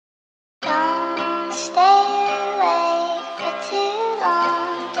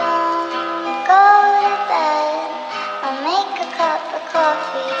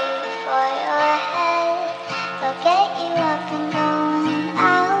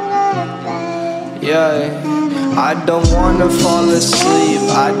Yeah, I don't wanna fall asleep,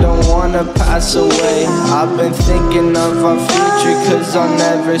 I don't wanna pass away. I've been thinking of our future, cause I'll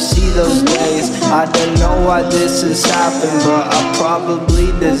never see those days. I don't know why this has happened, but I probably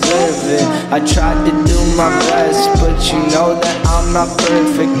deserve it. I tried to do my best, but you know that I'm not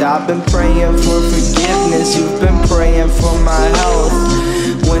perfect. I've been praying for forgiveness, you've been praying for my health.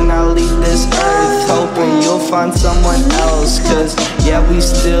 When I leave this earth, hoping you'll find someone else. Cause yeah, we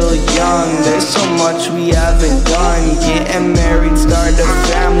still young, there's so much we haven't done. Getting married, start a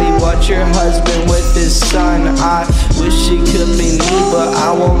family, watch your husband with his son. I wish it could be me, but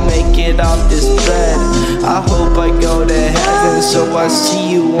I won't make it off this bed. I hope I go to heaven, so I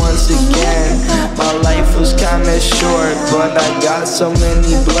see you once again. My life was kinda short, but I got so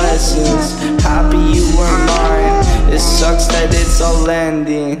many blessings. Happy you were mine, it sucks that it's all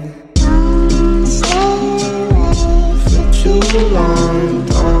ending. For too long,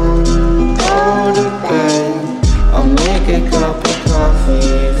 don't go to bed. I'll make a cup of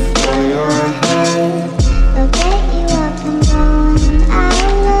coffee for your head. I'll get you up and going out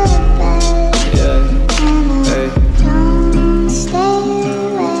of bed. Yeah, hey. Don't stay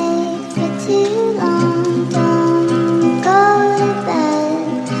awake for too long. Don't go to bed.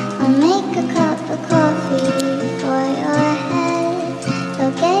 I'll make a cup of coffee for your head.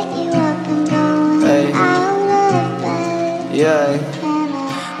 I'll get you up and going out of bed. Yeah,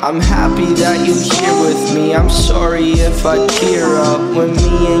 I'm happy that you're here with me. I'm sorry if I tear up. When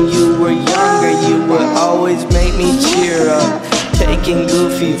me and you were younger, you would always make me cheer up. Taking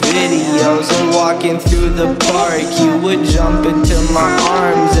goofy videos and walking through the park, you would jump into my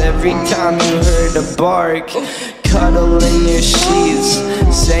arms every time you heard a bark. Cuddle in your sheets,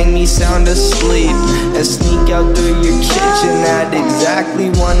 sang me sound asleep, and sneak out through your kitchen at exactly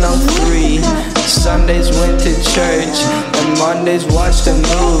 1:03. Sundays went to church, and Mondays watched a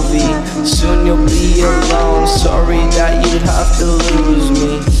movie. Soon you'll be alone, sorry that you'd have to lose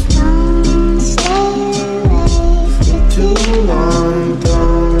me. For too long,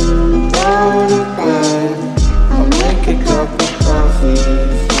 don't go to bed. I'll make a cup of coffee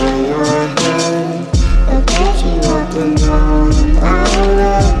for your head. I'll get you up and down out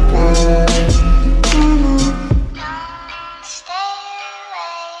of bed. Don't stay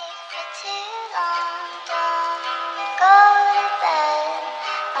awake for too long. Don't go to bed.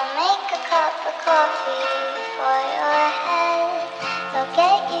 I'll make a cup of coffee for your head. I'll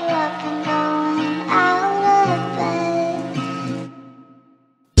get you up and going out of bed.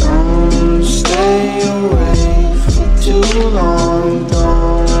 Don't stay awake for too long.